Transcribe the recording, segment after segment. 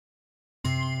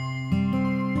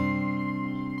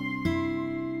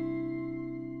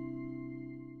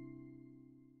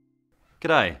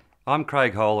G'day, I'm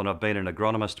Craig Hole and I've been an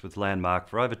agronomist with Landmark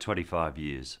for over 25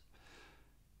 years.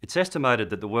 It's estimated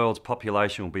that the world's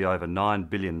population will be over 9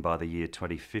 billion by the year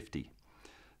 2050.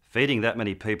 Feeding that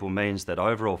many people means that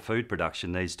overall food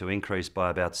production needs to increase by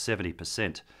about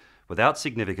 70% without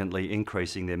significantly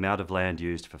increasing the amount of land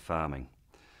used for farming.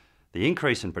 The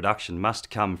increase in production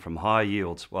must come from higher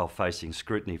yields while facing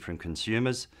scrutiny from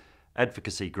consumers,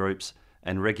 advocacy groups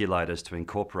and regulators to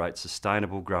incorporate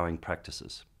sustainable growing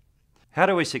practices. How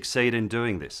do we succeed in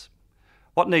doing this?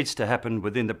 What needs to happen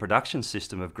within the production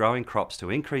system of growing crops to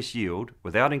increase yield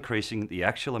without increasing the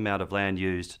actual amount of land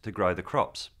used to grow the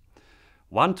crops?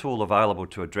 One tool available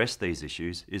to address these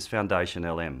issues is Foundation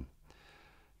LM.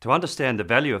 To understand the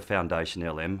value of Foundation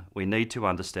LM, we need to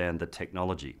understand the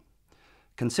technology.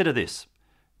 Consider this: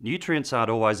 nutrients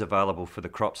aren't always available for the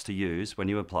crops to use when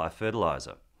you apply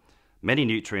fertiliser. Many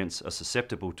nutrients are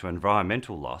susceptible to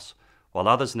environmental loss, while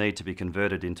others need to be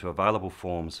converted into available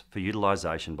forms for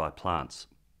utilisation by plants.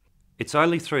 It's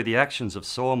only through the actions of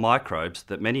soil microbes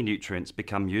that many nutrients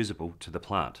become usable to the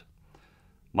plant.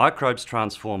 Microbes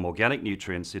transform organic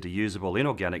nutrients into usable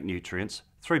inorganic nutrients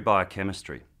through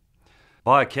biochemistry.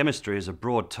 Biochemistry is a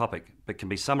broad topic, but can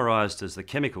be summarised as the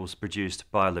chemicals produced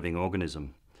by a living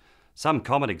organism. Some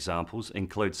common examples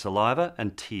include saliva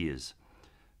and tears.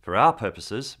 For our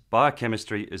purposes,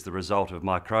 biochemistry is the result of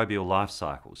microbial life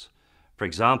cycles. For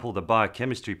example, the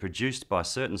biochemistry produced by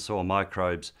certain soil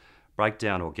microbes break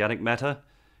down organic matter,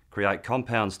 create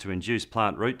compounds to induce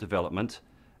plant root development,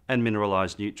 and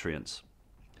mineralise nutrients.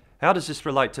 How does this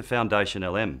relate to Foundation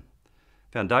LM?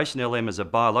 Foundation LM is a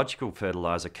biological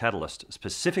fertiliser catalyst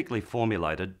specifically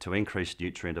formulated to increase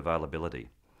nutrient availability.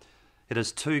 It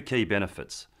has two key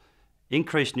benefits: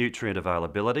 increased nutrient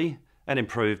availability and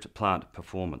improved plant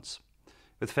performance.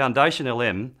 With Foundation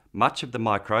LM, much of the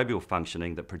microbial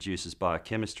functioning that produces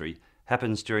biochemistry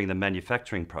happens during the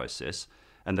manufacturing process,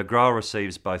 and the grower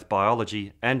receives both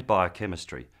biology and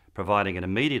biochemistry, providing an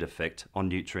immediate effect on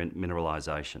nutrient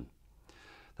mineralisation.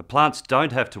 The plants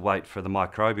don't have to wait for the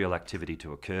microbial activity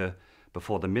to occur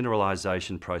before the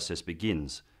mineralisation process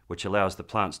begins, which allows the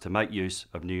plants to make use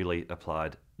of newly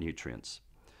applied nutrients.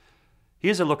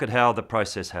 Here's a look at how the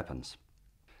process happens.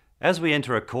 As we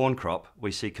enter a corn crop,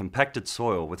 we see compacted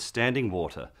soil with standing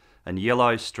water and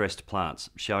yellow stressed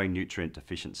plants showing nutrient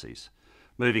deficiencies.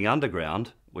 Moving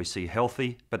underground, we see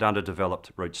healthy but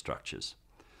underdeveloped root structures.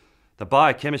 The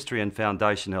biochemistry in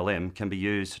Foundation LM can be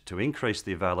used to increase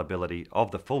the availability of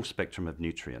the full spectrum of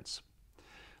nutrients.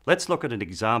 Let's look at an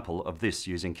example of this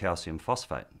using calcium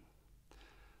phosphate.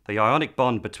 The ionic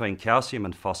bond between calcium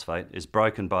and phosphate is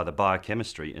broken by the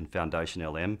biochemistry in Foundation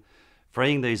LM,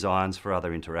 freeing these ions for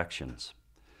other interactions.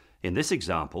 In this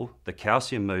example, the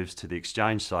calcium moves to the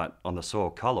exchange site on the soil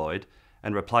colloid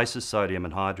and replaces sodium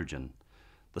and hydrogen.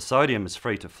 The sodium is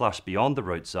free to flush beyond the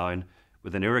root zone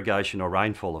with an irrigation or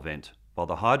rainfall event, while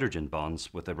the hydrogen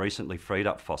bonds with the recently freed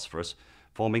up phosphorus,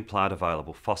 forming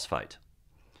plant-available phosphate.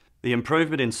 The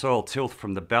improvement in soil tilth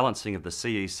from the balancing of the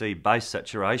CEC base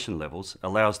saturation levels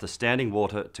allows the standing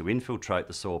water to infiltrate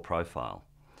the soil profile.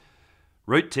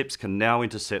 Root tips can now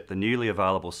intercept the newly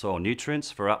available soil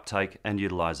nutrients for uptake and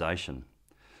utilisation.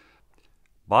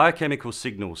 Biochemical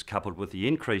signals coupled with the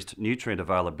increased nutrient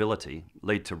availability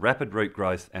lead to rapid root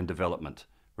growth and development,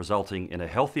 resulting in a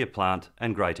healthier plant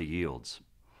and greater yields.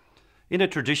 In a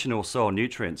traditional soil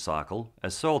nutrient cycle,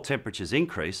 as soil temperatures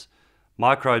increase,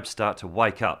 microbes start to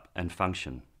wake up and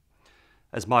function.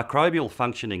 As microbial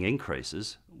functioning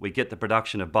increases, we get the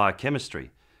production of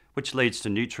biochemistry, which leads to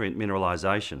nutrient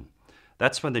mineralisation.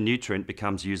 That's when the nutrient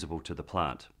becomes usable to the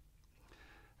plant.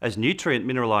 As nutrient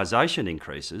mineralisation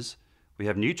increases, we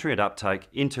have nutrient uptake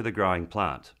into the growing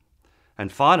plant.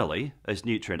 And finally, as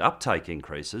nutrient uptake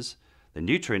increases, the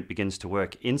nutrient begins to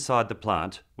work inside the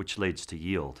plant, which leads to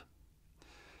yield.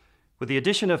 With the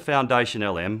addition of Foundation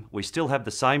LM, we still have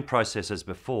the same process as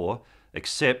before,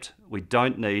 except we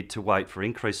don't need to wait for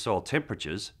increased soil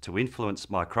temperatures to influence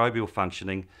microbial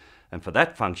functioning and for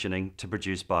that functioning to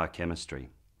produce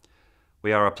biochemistry.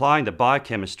 We are applying the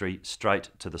biochemistry straight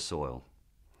to the soil.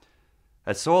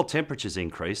 As soil temperatures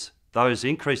increase, those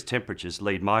increased temperatures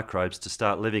lead microbes to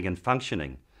start living and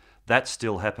functioning. That's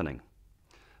still happening.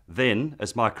 Then,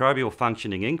 as microbial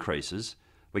functioning increases,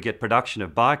 we get production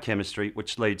of biochemistry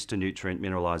which leads to nutrient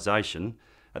mineralisation,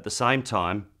 at the same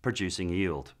time producing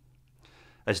yield.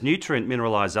 As nutrient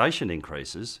mineralisation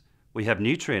increases, we have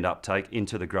nutrient uptake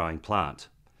into the growing plant.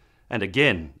 And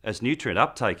again, as nutrient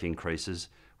uptake increases,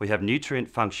 we have nutrient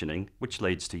functioning which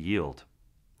leads to yield.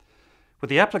 With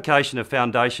the application of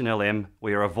Foundation LM,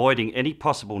 we are avoiding any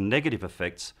possible negative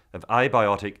effects of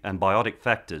abiotic and biotic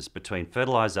factors between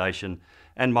fertilisation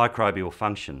and microbial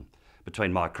function,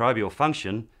 between microbial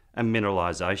function and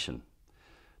mineralisation.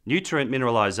 Nutrient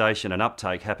mineralisation and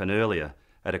uptake happen earlier,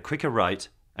 at a quicker rate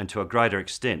and to a greater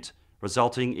extent,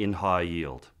 resulting in higher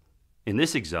yield. In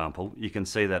this example, you can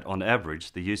see that on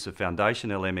average, the use of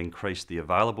Foundation LM increased the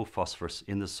available phosphorus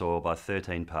in the soil by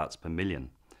 13 parts per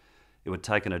million. It would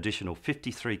take an additional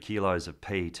 53 kilos of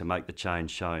P to make the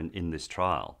change shown in this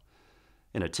trial.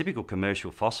 In a typical commercial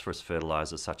phosphorus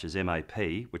fertiliser such as MAP,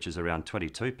 which is around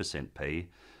 22% P,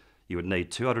 you would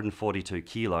need 242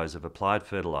 kilos of applied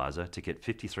fertiliser to get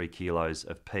 53 kilos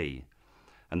of P,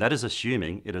 and that is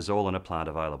assuming it is all in a plant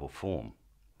available form.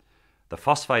 The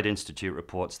Phosphate Institute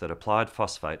reports that applied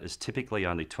phosphate is typically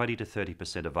only 20 to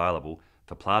 30% available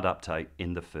for plant uptake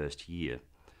in the first year.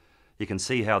 You can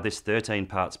see how this 13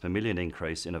 parts per million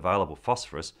increase in available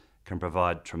phosphorus can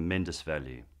provide tremendous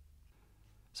value.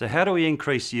 So how do we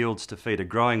increase yields to feed a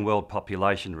growing world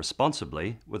population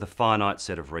responsibly with a finite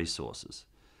set of resources?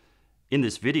 In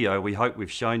this video, we hope we've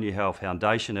shown you how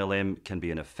Foundation LM can be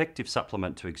an effective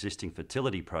supplement to existing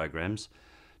fertility programs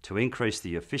to increase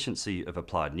the efficiency of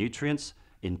applied nutrients,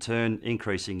 in turn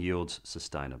increasing yields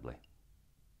sustainably.